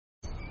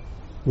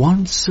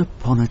Once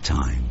upon a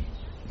time,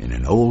 in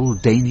an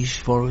old Danish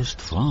forest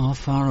far,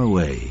 far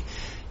away,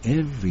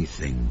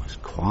 everything was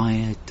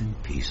quiet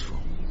and peaceful.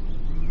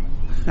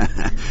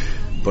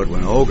 But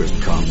when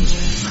August comes,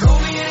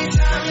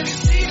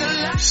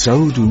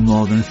 so do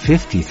more than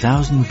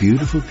 50,000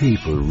 beautiful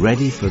people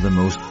ready for the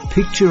most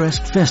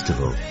picturesque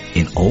festival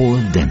in all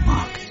of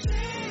Denmark,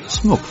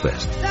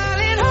 Smukfest.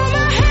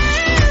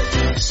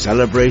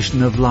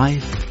 Celebration of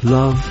life,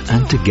 love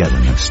and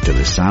togetherness to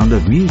the sound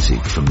of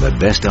music from the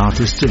best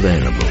artists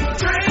available.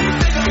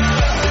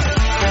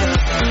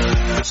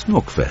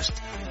 Smukfest,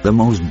 the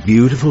most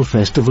beautiful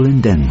festival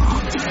in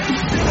Denmark.